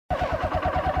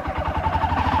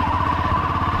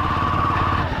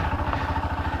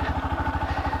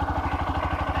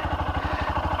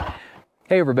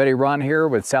Hey everybody, Ron here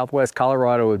with Southwest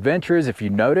Colorado Adventures. If you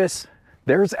notice,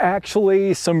 there's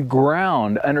actually some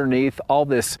ground underneath all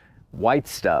this white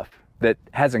stuff that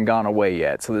hasn't gone away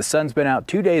yet. So the sun's been out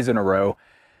 2 days in a row.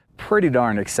 Pretty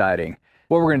darn exciting.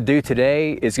 What we're gonna do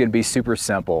today is gonna be super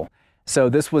simple. So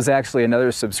this was actually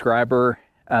another subscriber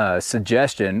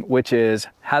suggestion, which is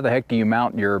how the heck do you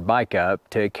mount your bike up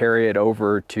to carry it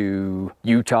over to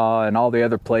Utah and all the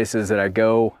other places that I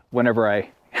go whenever I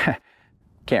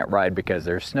can't ride because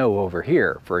there's snow over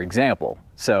here, for example.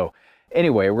 So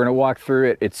anyway, we're gonna walk through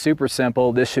it. It's super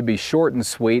simple. This should be short and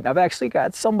sweet. I've actually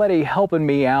got somebody helping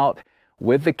me out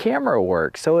with the camera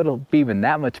work, so it'll be even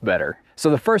that much better. So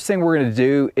the first thing we're gonna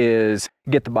do is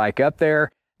get the bike up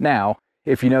there. Now,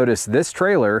 if you notice, this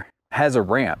trailer has a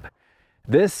ramp.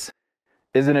 This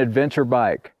is an adventure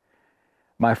bike.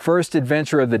 My first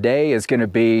adventure of the day is gonna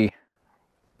be,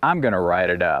 I'm gonna ride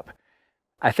it up.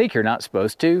 I think you're not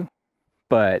supposed to,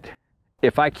 but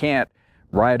if I can't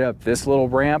ride up this little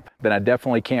ramp, then I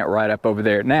definitely can't ride up over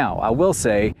there. Now, I will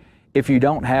say, if you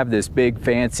don't have this big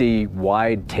fancy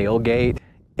wide tailgate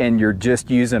and you're just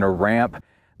using a ramp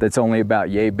that's only about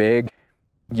yay big,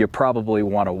 you probably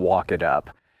want to walk it up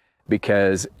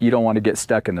because you don't want to get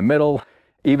stuck in the middle.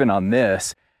 Even on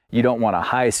this, you don't want a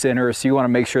high center, so you want to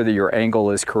make sure that your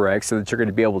angle is correct so that you're going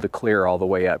to be able to clear all the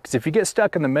way up. Because if you get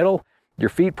stuck in the middle, your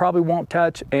feet probably won't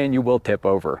touch and you will tip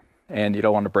over. And you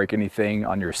don't want to break anything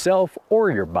on yourself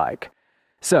or your bike.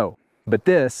 So, but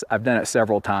this, I've done it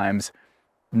several times,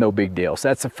 no big deal. So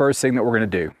that's the first thing that we're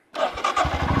going to do.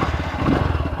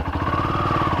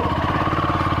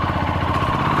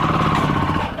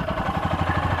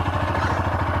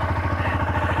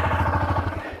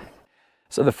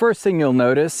 So the first thing you'll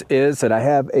notice is that I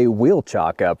have a wheel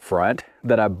chock up front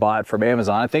that I bought from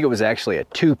Amazon. I think it was actually a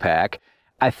 2-pack.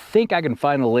 I think I can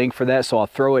find a link for that, so I'll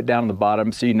throw it down at the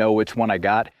bottom so you know which one I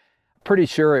got. Pretty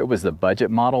sure it was the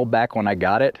budget model back when I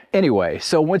got it. Anyway,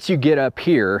 so once you get up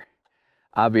here,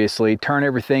 obviously turn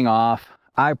everything off.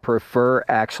 I prefer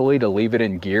actually to leave it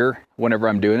in gear whenever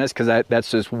I'm doing this because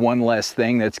that's just one less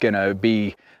thing that's gonna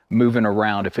be moving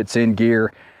around if it's in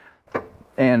gear.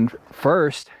 And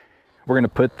first, we're gonna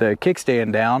put the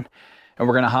kickstand down and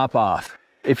we're gonna hop off.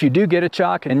 If you do get a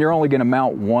chock and you're only gonna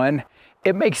mount one,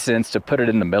 it makes sense to put it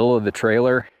in the middle of the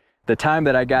trailer. The time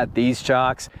that I got these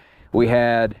chocks, we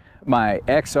had my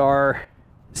XR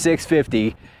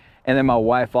 650 and then my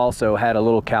wife also had a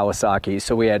little Kawasaki,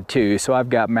 so we had two. So I've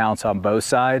got mounts on both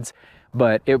sides,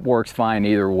 but it works fine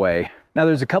either way. Now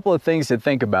there's a couple of things to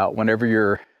think about whenever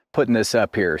you're putting this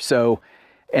up here. So,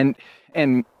 and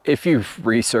if you've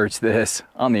researched this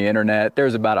on the internet,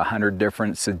 there's about 100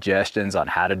 different suggestions on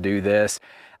how to do this.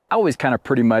 I always kind of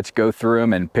pretty much go through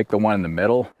them and pick the one in the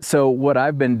middle. So what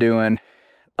I've been doing,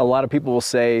 a lot of people will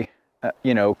say,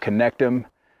 you know, connect them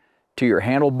to your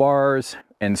handlebars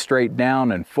and straight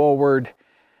down and forward.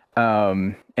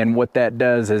 And what that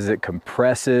does is it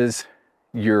compresses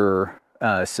your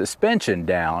suspension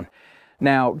down.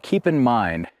 Now, keep in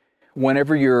mind,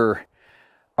 whenever you're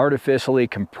artificially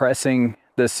compressing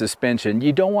the suspension,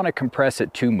 you don't want to compress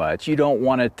it too much. You don't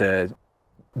want it to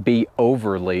be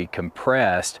overly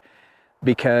compressed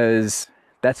because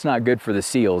that's not good for the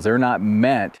seals. They're not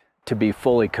meant to be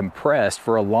fully compressed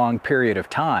for a long period of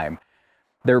time.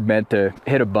 They're meant to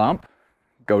hit a bump,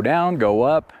 go down, go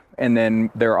up, and then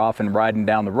they're off and riding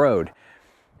down the road.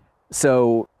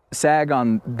 So sag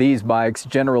on these bikes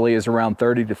generally is around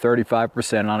 30 to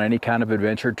 35% on any kind of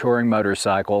adventure touring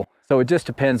motorcycle. So it just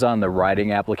depends on the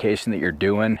riding application that you're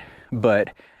doing, but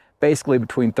basically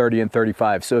between 30 and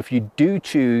 35. So if you do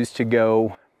choose to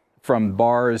go from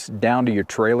bars down to your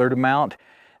trailer to mount,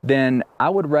 then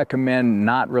I would recommend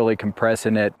not really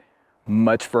compressing it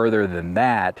much further than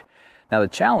that. Now the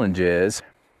challenge is,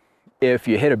 if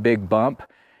you hit a big bump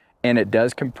and it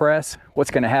does compress,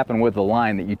 what's gonna happen with the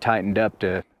line that you tightened up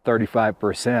to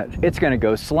 35%? It's gonna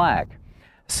go slack.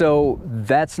 So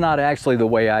that's not actually the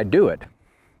way I do it.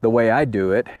 The way I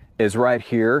do it is right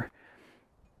here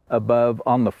above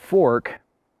on the fork.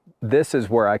 This is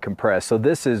where I compress. So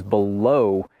this is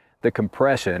below the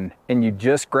compression, and you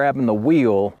just grabbing the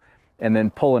wheel and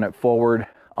then pulling it forward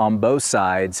on both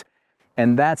sides.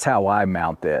 And that's how I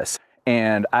mount this.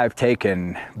 And I've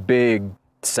taken big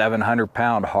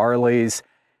 700-pound Harleys,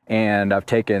 and I've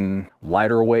taken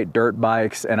lighter weight dirt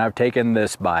bikes, and I've taken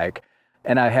this bike,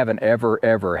 and I haven't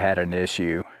ever had an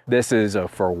issue. This is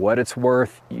for what it's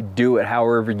worth. You do it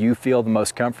however you feel the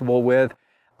most comfortable with.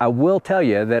 I will tell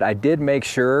you that I did make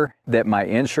sure that my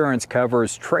insurance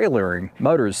covers trailering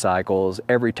motorcycles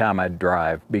every time I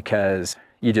drive, because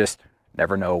you just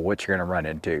never know what you're gonna run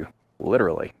into,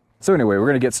 literally. So anyway, we're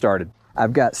gonna get started.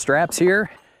 I've got straps here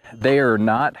they are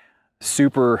not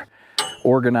super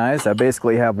organized. I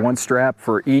basically have one strap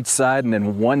for each side and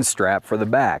then one strap for the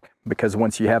back, because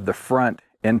once you have the front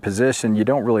in position, you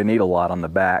don't really need a lot on the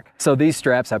back. So these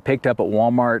straps I picked up at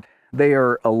Walmart. They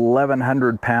are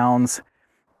 1,100 pounds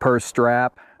per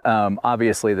strap.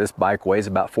 Obviously this bike weighs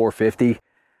about 450,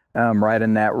 right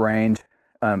in that range.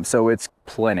 So it's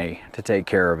plenty to take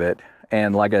care of it.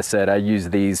 And like I said, I use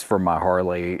these for my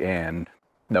Harley and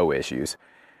no issues.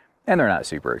 And they're not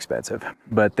super expensive,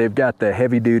 but they've got the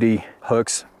heavy duty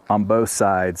hooks on both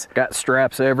sides. Got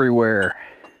straps everywhere.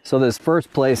 So this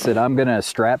first place that I'm gonna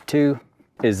strap to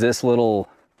is this little,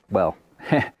 well,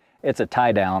 it's a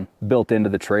tie down built into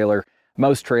the trailer.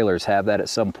 Most trailers have that at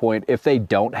some point. If they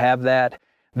don't have that,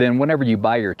 then whenever you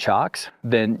buy your chocks,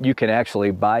 then you can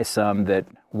actually buy some that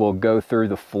will go through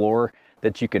the floor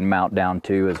that you can mount down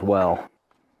to as well.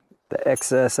 The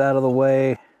excess out of the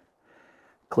way,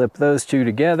 clip those two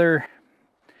together.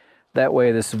 That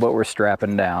way, this is what we're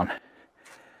strapping down.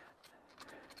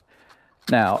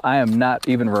 Now, I am not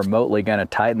even remotely going to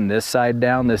tighten this side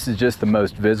down. This is just the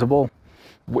most visible.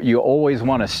 You always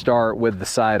want to start with the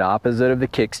side opposite of the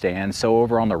kickstand, so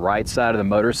over on the right side of the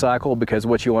motorcycle, because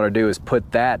what you want to do is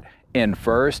put that in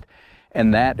first,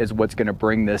 and that is what's going to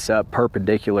bring this up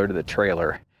perpendicular to the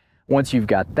trailer. Once you've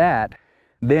got that,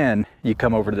 then you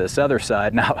come over to this other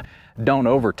side. Now, don't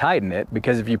over tighten it,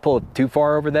 because if you pull it too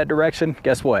far over that direction,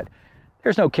 guess what?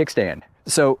 There's no kickstand,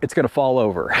 so it's going to fall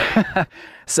over.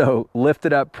 So lift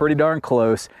it up pretty darn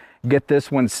close, get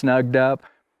this one snugged up,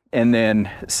 and then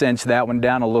cinch that one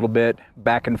down a little bit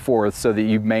back and forth so that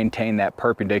you maintain that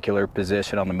perpendicular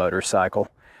position on the motorcycle.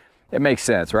 It makes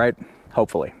sense, right?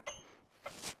 Hopefully.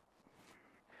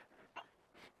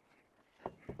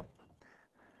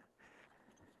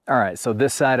 All right, so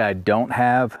this side I don't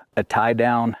have a tie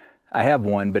down. I have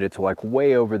one, but it's like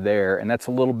way over there, and that's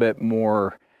a little bit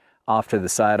more off to the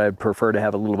side. I'd prefer to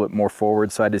have a little bit more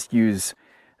forward, so I just use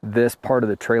this part of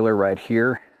the trailer right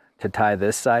here to tie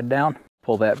this side down.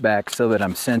 Pull that back so that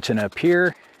I'm cinching up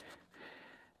here,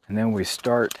 and then we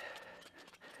start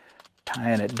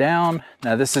tying it down.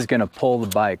 Now this is going to pull the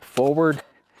bike forward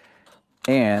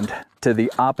and to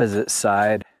the opposite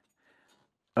side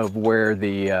of where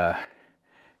the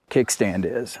kickstand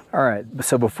is. All right,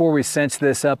 so before we cinch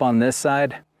this up on this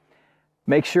side,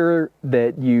 make sure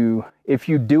that if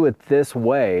you do it this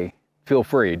way, feel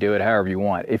free, do it however you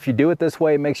want. If you do it this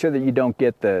way, make sure that you don't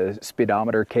get the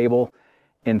speedometer cable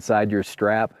inside your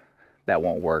strap. That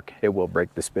won't work. It will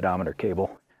break the speedometer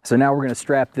cable. So now we're going to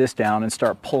strap this down and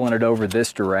start pulling it over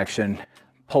this direction,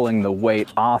 pulling the weight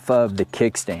off of the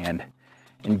kickstand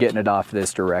and getting it off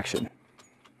this direction.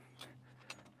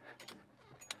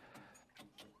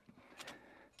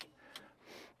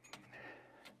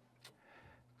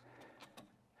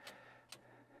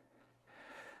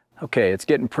 Okay, it's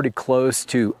getting pretty close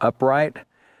to upright.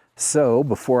 So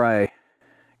before I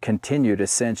continue to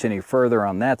cinch any further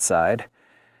on that side,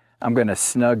 I'm going to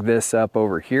snug this up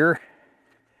over here.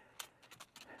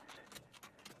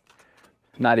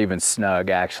 Not even snug,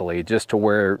 actually, just to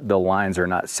where the lines are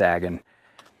not sagging.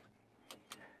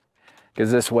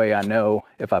 Because this way I know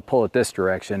if I pull it this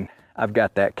direction, I've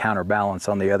got that counterbalance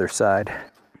on the other side.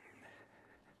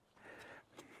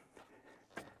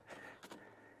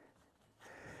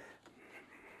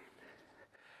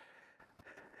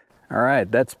 All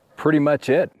right, that's pretty much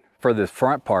it for this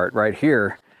front part right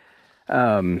here.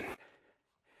 If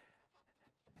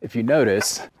you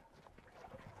notice,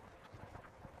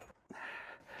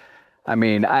 I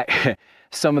mean,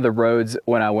 some of the roads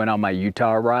when I went on my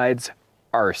Utah rides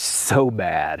are so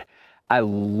bad. I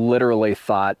literally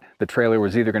thought the trailer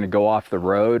was either going to go off the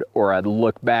road or I'd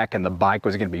look back and the bike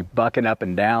was going to be bucking up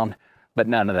and down, but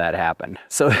none of that happened.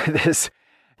 So this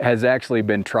has actually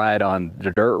been tried on the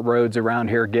dirt roads around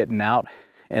here getting out,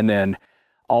 and then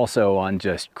also on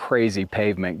just crazy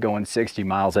pavement going 60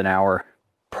 miles an hour.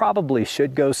 Probably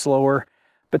should go slower,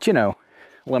 but you know,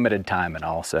 limited time and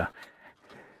all. So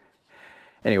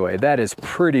anyway, that is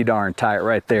pretty darn tight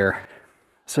right there.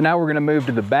 So now we're going to move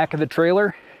to the back of the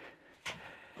trailer.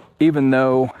 Even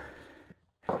though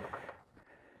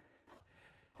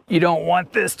you don't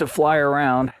want this to fly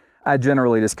around, I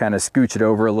generally just kind of scooch it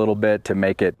over a little bit to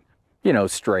make it, you know,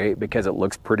 straight, because it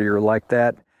looks prettier like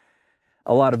that.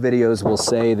 A lot of videos will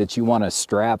say that you want to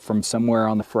strap from somewhere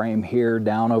on the frame here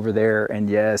down over there, and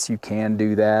yes, you can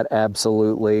do that,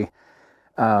 absolutely.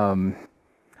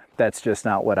 That's just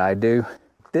not what I do.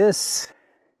 This,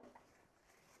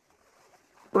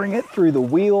 bring it through the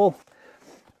wheel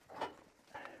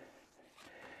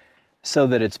so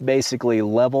that it's basically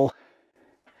level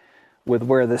with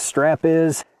where the strap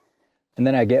is. And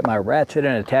then I get my ratchet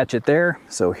and attach it there.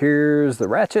 So here's the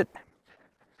ratchet.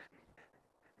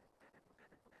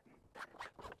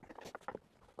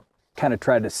 Kind of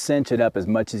try to cinch it up as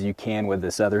much as you can with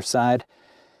this other side.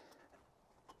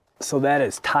 So that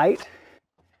is tight.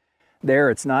 There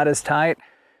it's not as tight.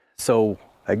 So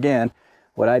again,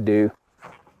 what I do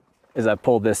is I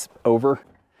pull this over.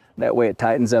 That way it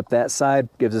tightens up that side,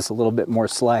 gives us a little bit more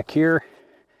slack here.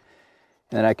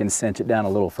 And then I can cinch it down a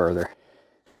little further.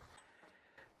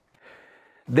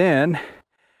 Then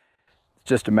it's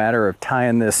just a matter of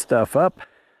tying this stuff up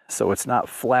so it's not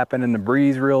flapping in the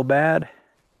breeze real bad.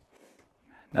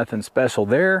 Nothing special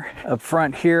there. Up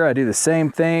front here, I do the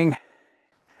same thing.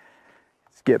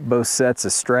 Let's get both sets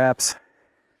of straps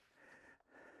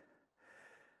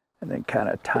and then kind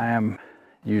of tie them.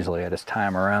 Usually I just tie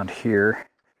them around here.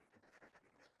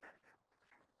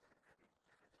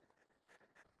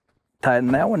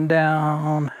 Tighten that one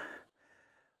down.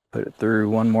 Put it through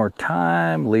one more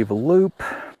time, leave a loop,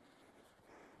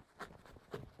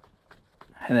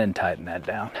 and then tighten that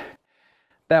down.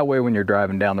 That way when you're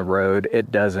driving down the road,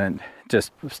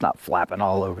 it's not flapping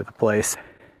all over the place.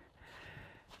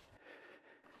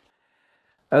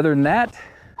 Other than that,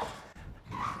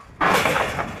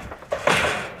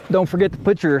 don't forget to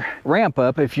put your ramp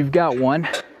up if you've got one.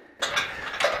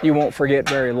 You won't forget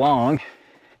very long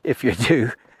if you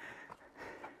do.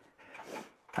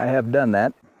 I have done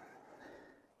that.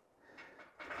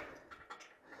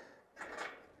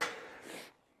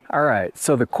 All right,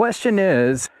 so the question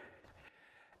is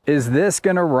this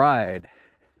gonna ride?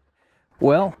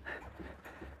 Well,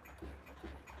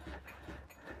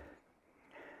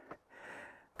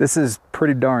 this is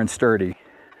pretty darn sturdy.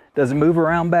 Does it move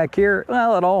around back here?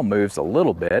 Well, it all moves a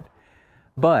little bit,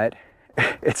 but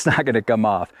it's not gonna come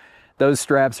off. Those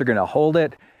straps are gonna hold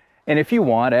it. And if you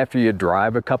want, after you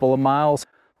drive a couple of miles,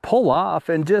 pull off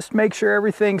and just make sure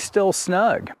everything's still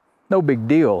snug. No big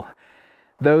deal.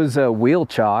 Those wheel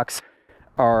chocks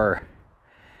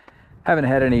haven't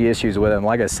had any issues with them.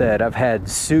 Like I said, I've had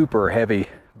super heavy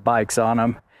bikes on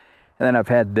them, and then I've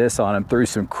had this on them through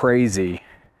some crazy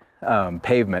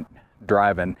pavement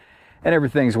driving, and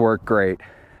everything's worked great.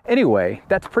 Anyway,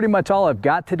 that's pretty much all I've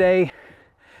got today.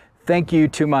 Thank you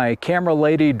to my camera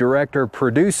lady, director,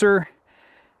 producer,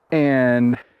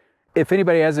 and if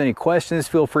anybody has any questions,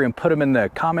 feel free and put them in the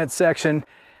comment section.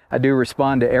 I do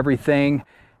respond to everything.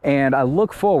 And I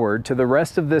look forward to the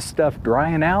rest of this stuff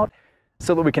drying out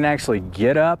so that we can actually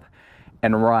get up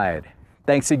and ride.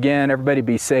 Thanks again, everybody.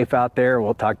 Be safe out there.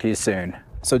 We'll talk to you soon.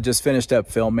 So just finished up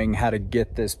filming how to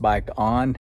get this bike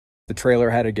on the trailer,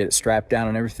 how to get it strapped down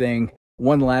and everything.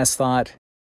 One last thought,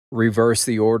 reverse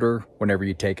the order whenever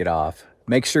you take it off.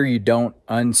 Make sure you don't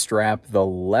unstrap the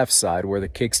left side where the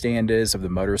kickstand is of the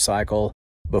motorcycle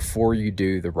before you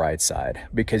do the right side,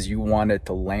 because you want it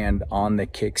to land on the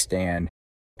kickstand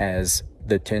as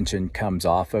the tension comes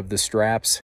off of the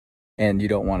straps, and you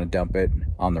don't want to dump it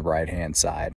on the right hand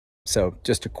side. So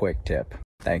just a quick tip.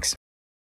 Thanks.